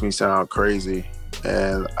maybe it makes me sound crazy,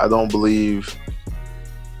 and I believe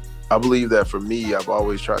that for me, I've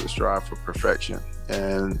always tried to strive for perfection.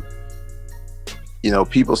 And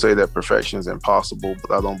people say that perfection is impossible,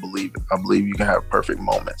 but I don't believe it. I believe you can have perfect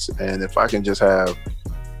moments, and if I can just have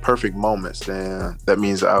perfect moments, then that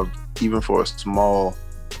means even for a small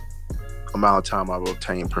amount of time, I've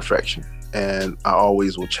obtained perfection. And I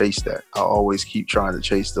always will chase that. I always keep trying to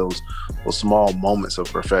chase those small moments of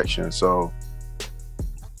perfection. So,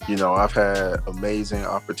 I've had amazing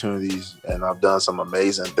opportunities and I've done some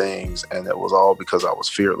amazing things, and it was all because I was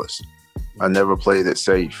fearless. I never played it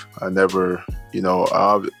safe. I never,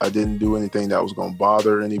 I didn't do anything that was going to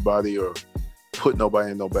bother anybody or put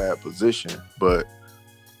nobody in no bad position. But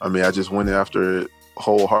I mean, I just went after it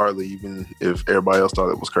wholeheartedly, even if everybody else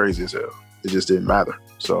thought it was crazy as hell. It just didn't matter.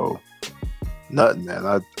 So nothing, man.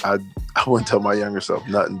 I wouldn't tell my younger self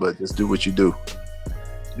nothing, but just do what you do.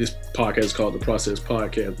 This podcast is called The Process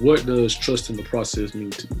Podcast. What does trust in the process mean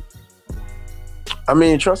to you? I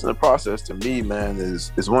mean, trust in the process to me, man,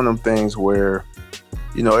 is one of them things where,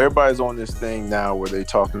 everybody's on this thing now where they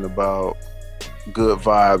talking about good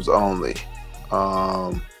vibes only,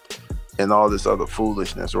 and all this other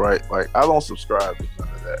foolishness, right? Like, I don't subscribe to none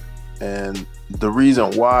of that. And the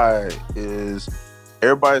reason why is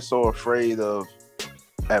everybody's so afraid of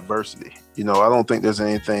adversity. I don't think there's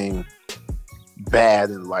anything bad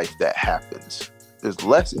in life that happens. There's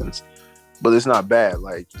lessons, but it's not bad.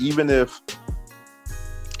 Like, even if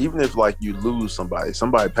like you lose somebody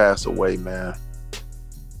passed away, man,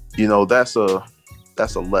 that's a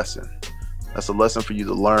lesson. That's a lesson for you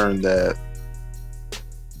to learn that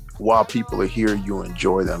while people are here, you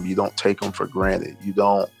enjoy them. You don't take them for granted. You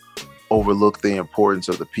don't overlook the importance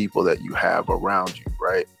of the people that you have around you,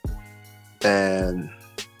 right? And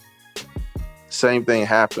same thing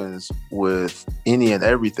happens with any and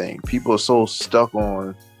everything. People are so stuck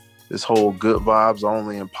on this whole good vibes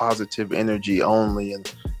only and positive energy only,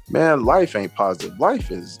 and man, life ain't positive.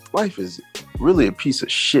 Life is really a piece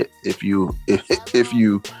of shit if you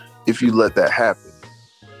let that happen.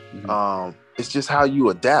 Mm-hmm. It's just how you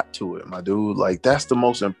adapt to it, my dude. Like, that's the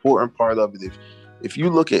most important part of it. If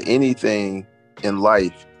you look at anything in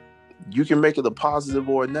life, you can make it a positive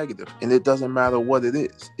or a negative, and it doesn't matter what it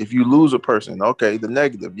is. If you lose a person, okay, the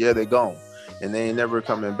negative, yeah, they're gone and they ain't never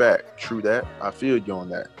coming back. True that. I feel you on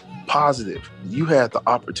that. Positive, you had the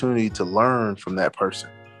opportunity to learn from that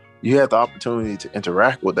person. You had the opportunity to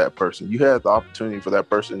interact with that person. You had the opportunity for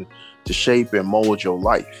that person to shape and mold your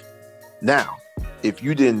life. Now, if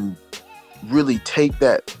you didn't really take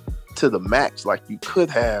that to the max like you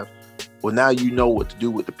could have, well, now you know what to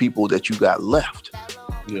do with the people that you got left.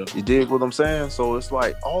 Yeah. You dig what I'm saying? So it's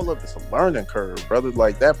like all of it's a learning curve, brother.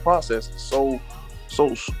 Like, that process is so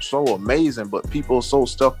so amazing, but people are so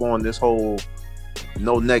stuck on this whole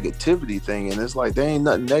no negativity thing, and it's like there ain't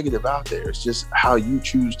nothing negative out there. It's just how you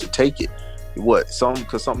choose to take it. Because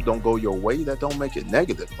something don't go your way, that don't make it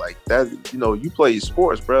negative. Like that, you play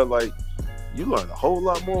sports, bro. Like you learn a whole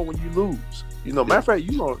lot more when you lose. Matter of fact,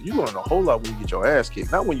 you learn a whole lot when you get your ass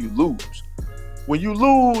kicked, not when you lose. When you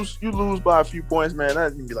lose by a few points, man.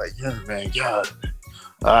 That can be like, yeah, man, yeah,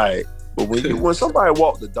 all right. But when somebody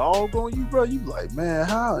walk the dog on you, bro, you be like, man,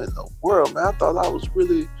 how in the world, man? I thought I was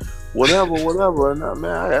really whatever. And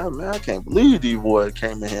man, I can't believe these boys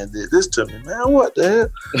came in here and did this to me, man. What the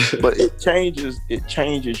hell? But it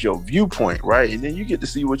changes your viewpoint, right? And then you get to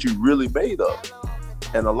see what you really made of.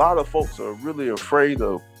 And a lot of folks are really afraid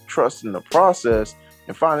of trusting the process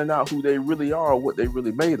and finding out who they really are, what they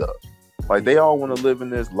really made of. Like they all want to live in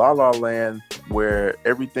this la la land where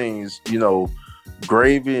everything's,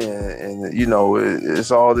 gravy and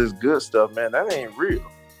it's all this good stuff, man. That ain't real.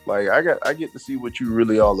 Like I get to see what you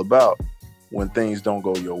really all about when things don't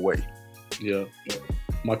go your way. Yeah.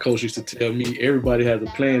 My coach used to tell me everybody has a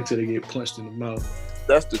plan till they get punched in the mouth.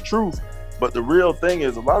 That's the truth. But the real thing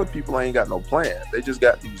is a lot of people ain't got no plan. They just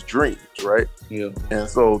got these dreams, right? Yeah. And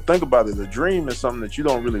so think about it. A dream is something that you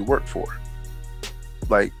don't really work for.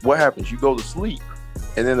 Like what happens? You go to sleep,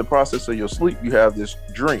 and in the process of your sleep, you have this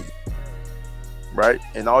dream, right?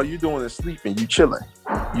 And all you're doing is sleeping, you chilling,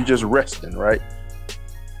 you just resting, right?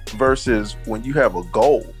 Versus when you have a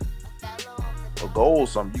goal is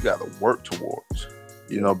something you got to work towards.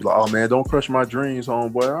 Be like, oh man, don't crush my dreams,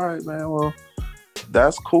 homeboy. All right, man. Well,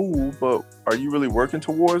 that's cool, but are you really working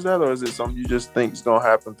towards that, or is it something you just think is gonna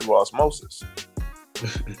happen through osmosis?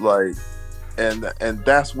 Like, and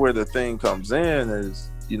that's where the thing comes in is,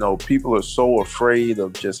 people are so afraid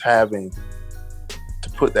of just having to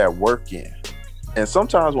put that work in. And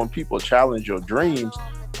sometimes when people challenge your dreams,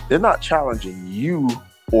 they're not challenging you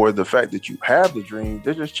or the fact that you have the dream.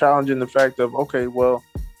 They're just challenging the fact of, okay, well,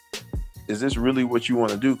 is this really what you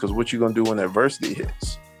want to do? Because what you going to do when adversity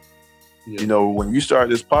hits? Yeah. When you start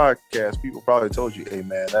this podcast, people probably told you, hey,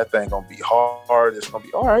 man, that thing going to be hard. It's going to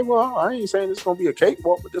be, all right, well, I ain't saying it's going to be a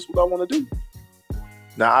cakewalk, but this is what I want to do.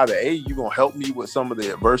 Now, either A, you're going to help me with some of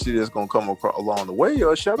the adversity that's going to come along the way,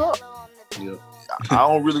 or shut up. Yeah. I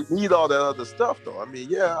don't really need all that other stuff, though. I mean,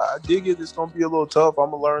 yeah, I dig it. It's going to be a little tough.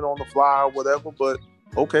 I'm going to learn on the fly or whatever, but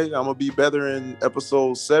okay, I'm going to be better in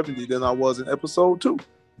episode 70 than I was in episode 2.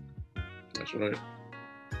 That's right.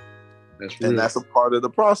 That's real. And that's a part of the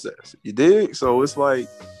process. You dig? So it's like,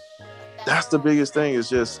 that's the biggest thing is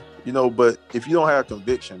just, but if you don't have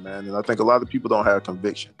conviction, man, and I think a lot of people don't have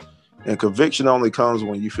conviction. And conviction only comes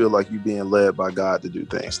when you feel like you're being led by God to do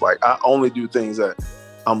things. Like, I only do things that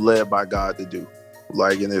I'm led by God to do.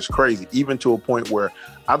 Like, and it's crazy, even to a point where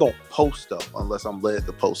I don't post stuff unless I'm led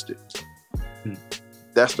to post it.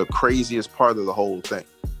 That's the craziest part of the whole thing.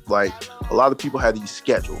 Like, a lot of people have these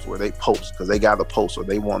schedules where they post because they got to post, or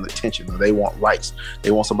they want attention, or they want likes. They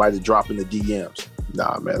want somebody to drop in the DMs.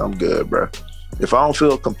 Nah, man, I'm good, bro. If I don't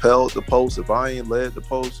feel compelled to post, if I ain't led to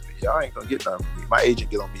post, y'all ain't gonna get nothing from me. My agent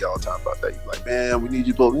get on me all the time about that. He's like, man, we need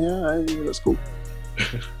you to post. Yeah, that's cool.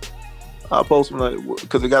 I'll post them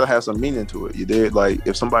because it got to have some meaning to it. You did, like,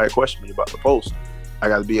 if somebody questions me about the post, I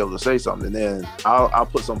got to be able to say something. And then I'll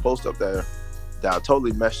put some post up there that'll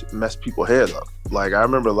totally mess people's head up. Like, I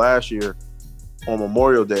remember last year on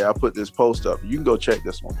Memorial Day, I put this post up. You can go check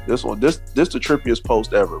this one. This the trippiest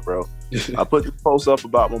post ever, bro. I put this post up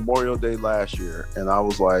about Memorial Day last year, and I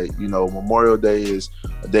was like, Memorial Day is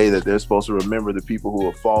a day that they're supposed to remember the people who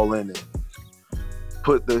have fallen and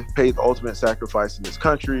paid the ultimate sacrifice in this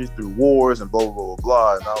country through wars and blah, blah, blah,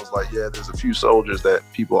 blah. And I was like, yeah, there's a few soldiers that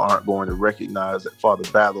people aren't going to recognize that fought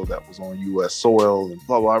the battle that was on U.S. soil and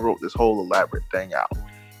blah, blah. I wrote this whole elaborate thing out.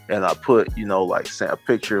 And I put, a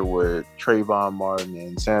picture with Trayvon Martin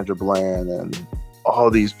and Sandra Bland and all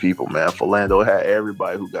these people, man. Philando had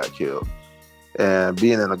everybody who got killed. And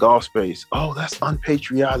being in the golf space, oh, that's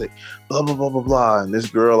unpatriotic, blah, blah, blah, blah, blah. And this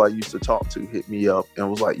girl I used to talk to hit me up and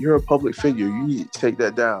was like, you're a public figure. You need to take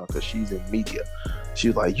that down, because she's in media. She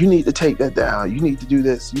was like, you need to take that down. You need to do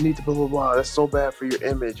this. You need to blah, blah, blah. That's so bad for your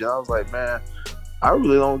image. And I was like, man, I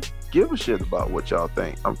really don't give a shit about what y'all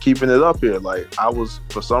think. I'm keeping it up here. Like,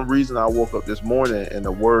 for some reason, I woke up this morning and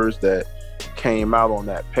the words that came out on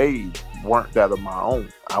that page weren't that of my own.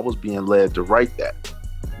 I was being led to write that.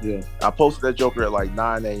 Yeah. I posted that joker at like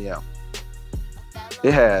 9 a.m.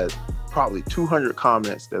 It had probably 200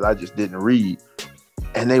 comments that I just didn't read.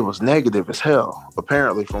 And they was negative as hell,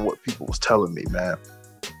 apparently, from what people was telling me, man.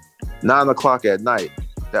 9 o'clock at night,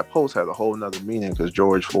 that post had a whole nother meaning because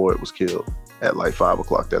George Floyd was killed at like 5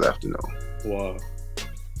 o'clock that afternoon. Wow.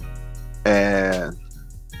 And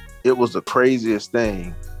it was the craziest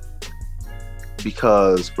thing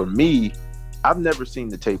because for me, I've never seen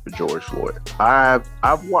the tape of George Floyd. I've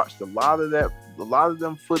watched a lot of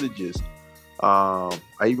them footages.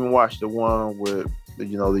 I even watched the one with the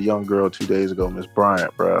young girl 2 days ago, Miss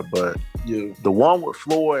Bryant, bro. But the one with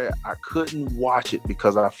Floyd, I couldn't watch it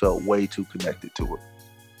because I felt way too connected to it.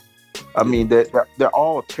 I mean, they're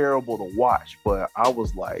all terrible to watch, but I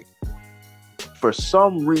was like, for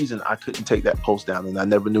some reason, I couldn't take that post down, and I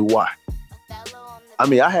never knew why. I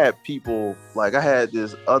mean, I had people, like I had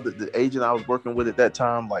the agent I was working with at that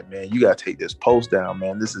time, like, man, you got to take this post down,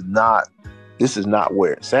 man. This is not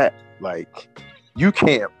where it's at. Like, you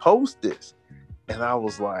can't post this. And I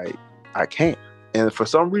was like, I can't. And for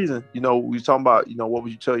some reason, we were talking about, what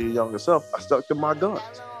would you tell your younger self? I stuck to my guns.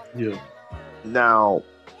 Yeah. Now,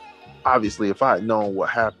 obviously, if I had known what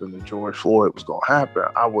happened to George Floyd was going to happen,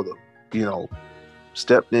 I would have,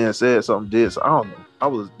 stepped in, said something, did. So I don't know. I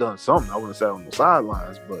would have done something. I wouldn't have sat on the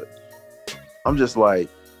sidelines, but I'm just like,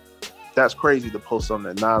 that's crazy to post something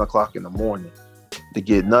at 9 o'clock in the morning to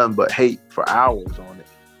get nothing but hate for hours on it.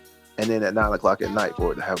 And then at 9 o'clock at night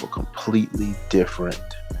for it to have a completely different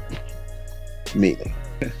meaning.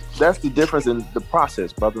 That's the difference in the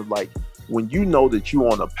process, brother. Like, when you know that you're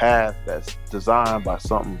on a path that's designed by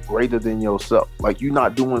something greater than yourself, like you're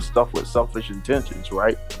not doing stuff with selfish intentions,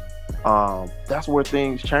 right? That's where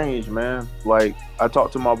things change, man. Like, I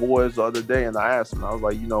talked to my boys the other day and I asked them, I was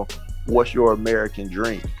like, what's your American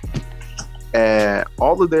dream? And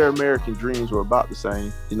all of their American dreams were about the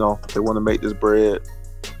same. They want to make this bread,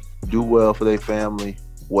 do well for their family,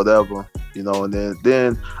 whatever, and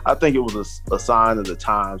then I think it was a sign of the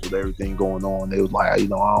times with everything going on. They was like, I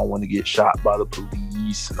don't want to get shot by the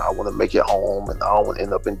police, and I want to make it home, and I don't want to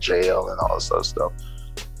end up in jail and all this other stuff.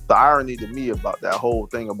 The irony to me about that whole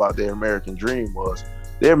thing about their American dream was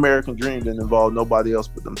their American dream didn't involve nobody else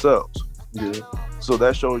but themselves. Yeah. So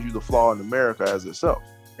that shows you the flaw in America as itself.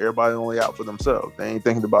 Everybody only out for themselves. They ain't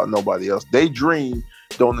thinking about nobody else. They dream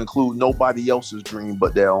don't include nobody else's dream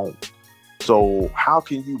but their own. So how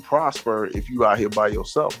can you prosper if you out here by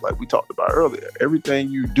yourself? Like we talked about earlier, everything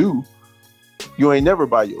you do, you ain't never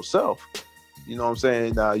by yourself. You know what I'm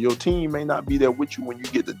saying? Now, your team may not be there with you when you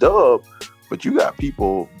get the dub, but you got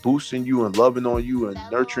people boosting you and loving on you and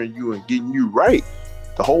nurturing you and getting you right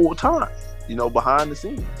the whole time, behind the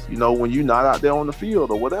scenes, when you're not out there on the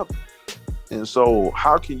field or whatever. And so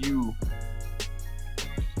how can you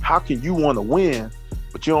want to win,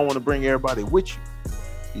 but you don't want to bring everybody with you?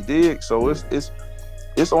 You dig? So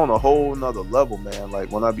it's on a whole nother level, man.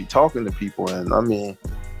 Like when I be talking to people, and I mean,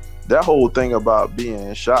 that whole thing about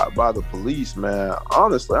being shot by the police, man,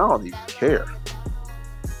 honestly, I don't even care.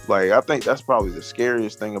 Like, I think that's probably the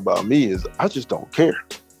scariest thing about me is I just don't care.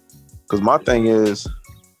 Because my thing is,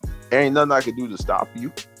 there ain't nothing I can do to stop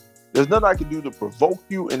you. There's nothing I can do to provoke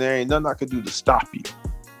you, and there ain't nothing I can do to stop you.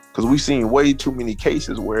 Because we've seen way too many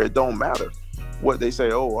cases where it don't matter what they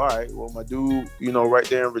say. Oh, all right, well, my dude, right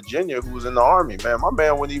there in Virginia who was in the Army, man, my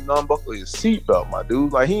man wouldn't even unbuckle his seatbelt, my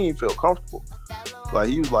dude. Like, he ain't feel comfortable. Like,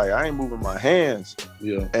 he was like, I ain't moving my hands.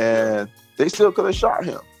 Yeah. And they still could have shot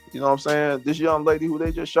him. You know what I'm saying? This young lady who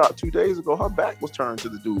they just shot 2 days ago, her back was turned to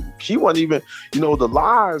the dude. She wasn't even, the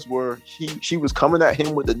lies were she was coming at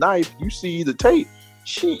him with the knife. You see the tape.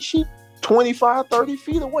 She 25, 30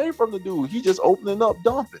 feet away from the dude. He just opening up,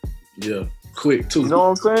 dumping. Yeah. Quick, too. You know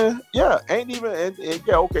what I'm saying? Yeah. Ain't even, and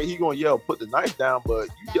yeah, okay, he gonna yell, put the knife down, but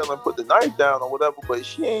you yelling, put the knife down or whatever, but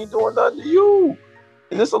she ain't doing nothing to you.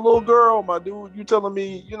 And it's a little girl, my dude. You telling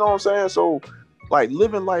me, you know what I'm saying? So, like,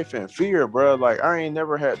 living life in fear, bro. Like, I ain't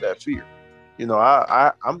never had that fear.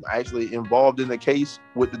 I'm actually involved in a case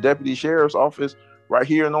with the deputy sheriff's office right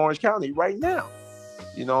here in Orange County right now.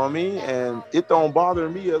 You know what I mean? And it don't bother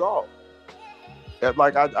me at all.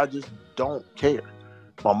 Like, I just don't care.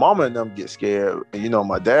 My mama and them get scared, and,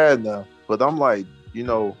 my dad and them. But I'm like,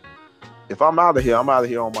 if I'm out of here, I'm out of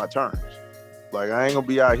here on my terms. Like, I ain't gonna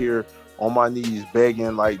be out here on my knees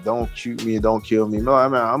begging, like, don't shoot me and don't kill me. No,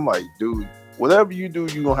 I'm like, dude, whatever you do,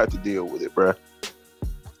 you're gonna have to deal with it, bruh.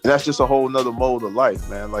 And that's just a whole nother mode of life,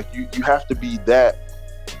 man. Like, you have to be that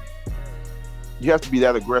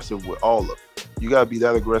aggressive with all of it. You gotta be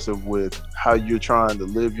that aggressive with how you're trying to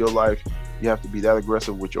live your life. You have to be that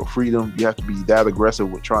aggressive with your freedom. You have to be that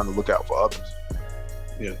aggressive with trying to look out for others.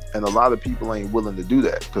 Yeah. And a lot of people ain't willing to do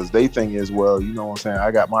that because they think is, well, you know what I'm saying, I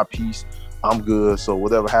got my peace, I'm good, so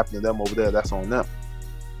whatever happened to them over there, that's on them.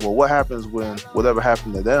 Well, what happens when whatever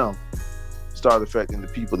happened to them start affecting the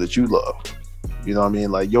people that you love? You know what I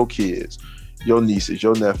mean? Like your kids, your nieces,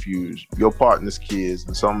 your nephews, your partner's kids,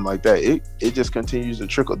 and something like that. It just continues to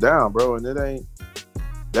trickle down, bro, and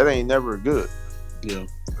that ain't never good. Yeah.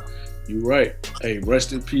 You're right. Hey,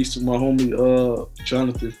 rest in peace to my homie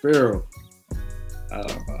Jonathan Farrell.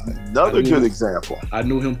 Another good example. I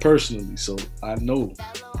knew him personally, so I know.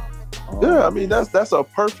 Yeah, I mean that's a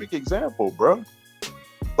perfect example, bro.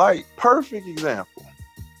 Like perfect example.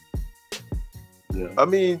 Yeah. I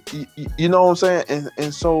mean, you know what I'm saying?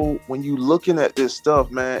 And so when you looking at this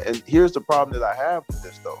stuff, man, and here's the problem that I have with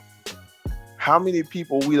this though. How many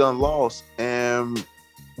people we done lost and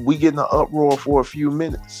we get in an uproar for a few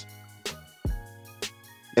minutes?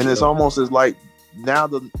 And it's almost as like now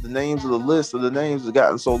the names of the list of the names have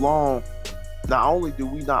gotten so long. Not only do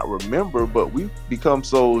we not remember, but we've become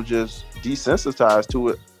so just desensitized to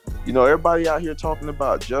it. You know, everybody out here talking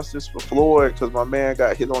about justice for Floyd because my man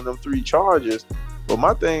got hit on them 3 charges. But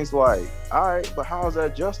my thing's like, all right, but how is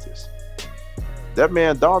that justice? That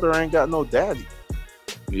man's daughter ain't got no daddy.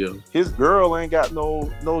 Yeah. His girl ain't got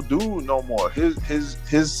no dude no more. His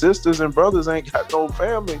sisters and brothers ain't got no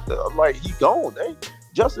family. Like, he gone.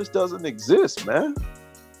 Justice doesn't exist, man.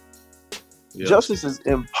 Yeah. Justice is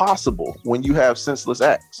impossible when you have senseless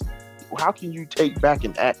acts. How can you take back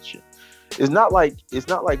an action? It's not like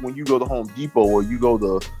when you go to Home Depot or you go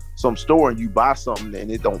to some store and you buy something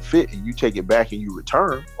and it don't fit and you take it back and you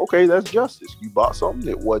return. Okay, that's justice. You bought something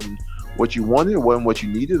that wasn't what you wanted, it wasn't what you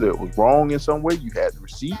needed, it was wrong in some way. You had the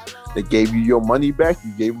receipt. They gave you your money back.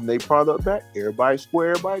 You gave them their product back. Everybody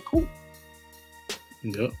square, everybody cool.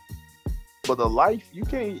 Yep. But a life, you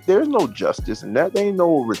can't, there's no justice in that. There ain't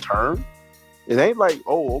no return. It ain't like,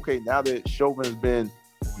 oh, okay, now that Chauvin has been,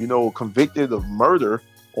 convicted of murder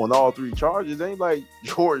on all 3 charges, it ain't like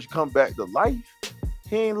George come back to life.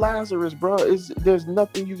 He ain't Lazarus, bro. There's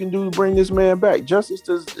nothing you can do to bring this man back. Justice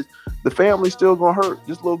does. The family's still gonna hurt.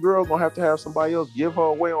 This little girl gonna have somebody else give her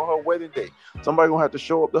away on her wedding day. Somebody gonna have to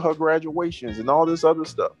show up to her graduations and all this other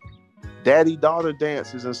stuff. Daddy-daughter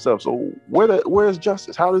dances and stuff. So where's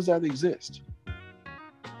justice? How does that exist?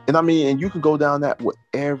 And I mean, and you can go down that with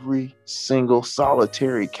every single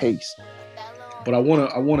solitary case. But I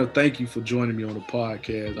wanna thank you for joining me on the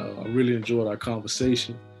podcast. I really enjoyed our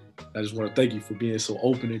conversation. I just want to thank you for being so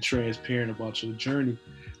open and transparent about your journey.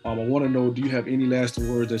 I want to know, do you have any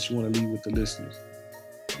lasting words that you want to leave with the listeners?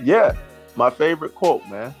 Yeah, my favorite quote,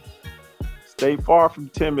 man. Stay far from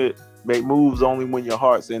timid. Make moves only when your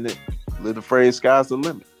heart's in it. Live the phrase, sky's the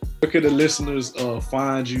limit. Where can the listeners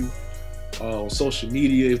find you on social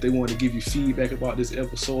media if they want to give you feedback about this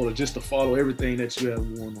episode or just to follow everything that you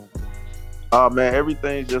have going on? Man,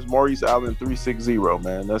 everything's just Maurice Allen 360,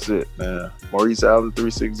 man. That's it, man. Maurice Allen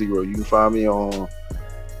 360. You can find me on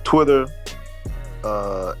Twitter,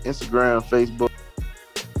 Instagram, Facebook.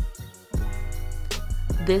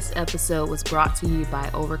 This episode was brought to you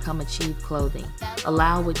by Overcome Achieve Clothing.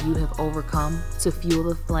 Allow what you have overcome to fuel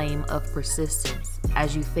the flame of persistence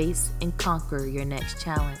as you face and conquer your next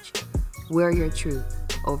challenge. Wear your truth.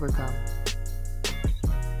 Overcome.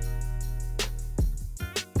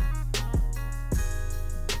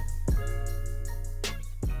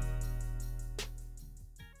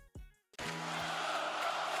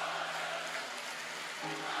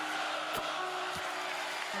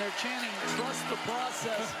 They're chanting, trust the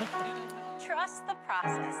process. Trust the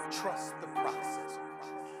process. Trust the process.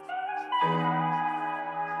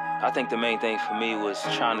 I think the main thing for me was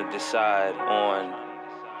trying to decide on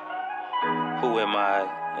who am I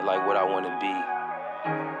and like what I want to be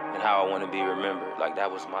and how I want to be remembered. Like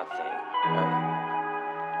that was my thing, right?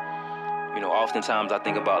 Oftentimes I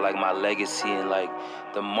think about like my legacy and like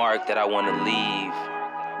the mark that I want to leave,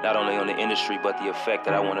 not only on the industry, but the effect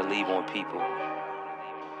that I want to leave on people.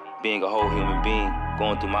 Being a whole human being,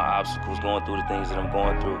 going through my obstacles, going through the things that I'm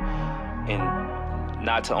going through, and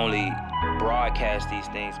not to only broadcast these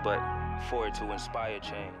things, but for it to inspire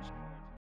change.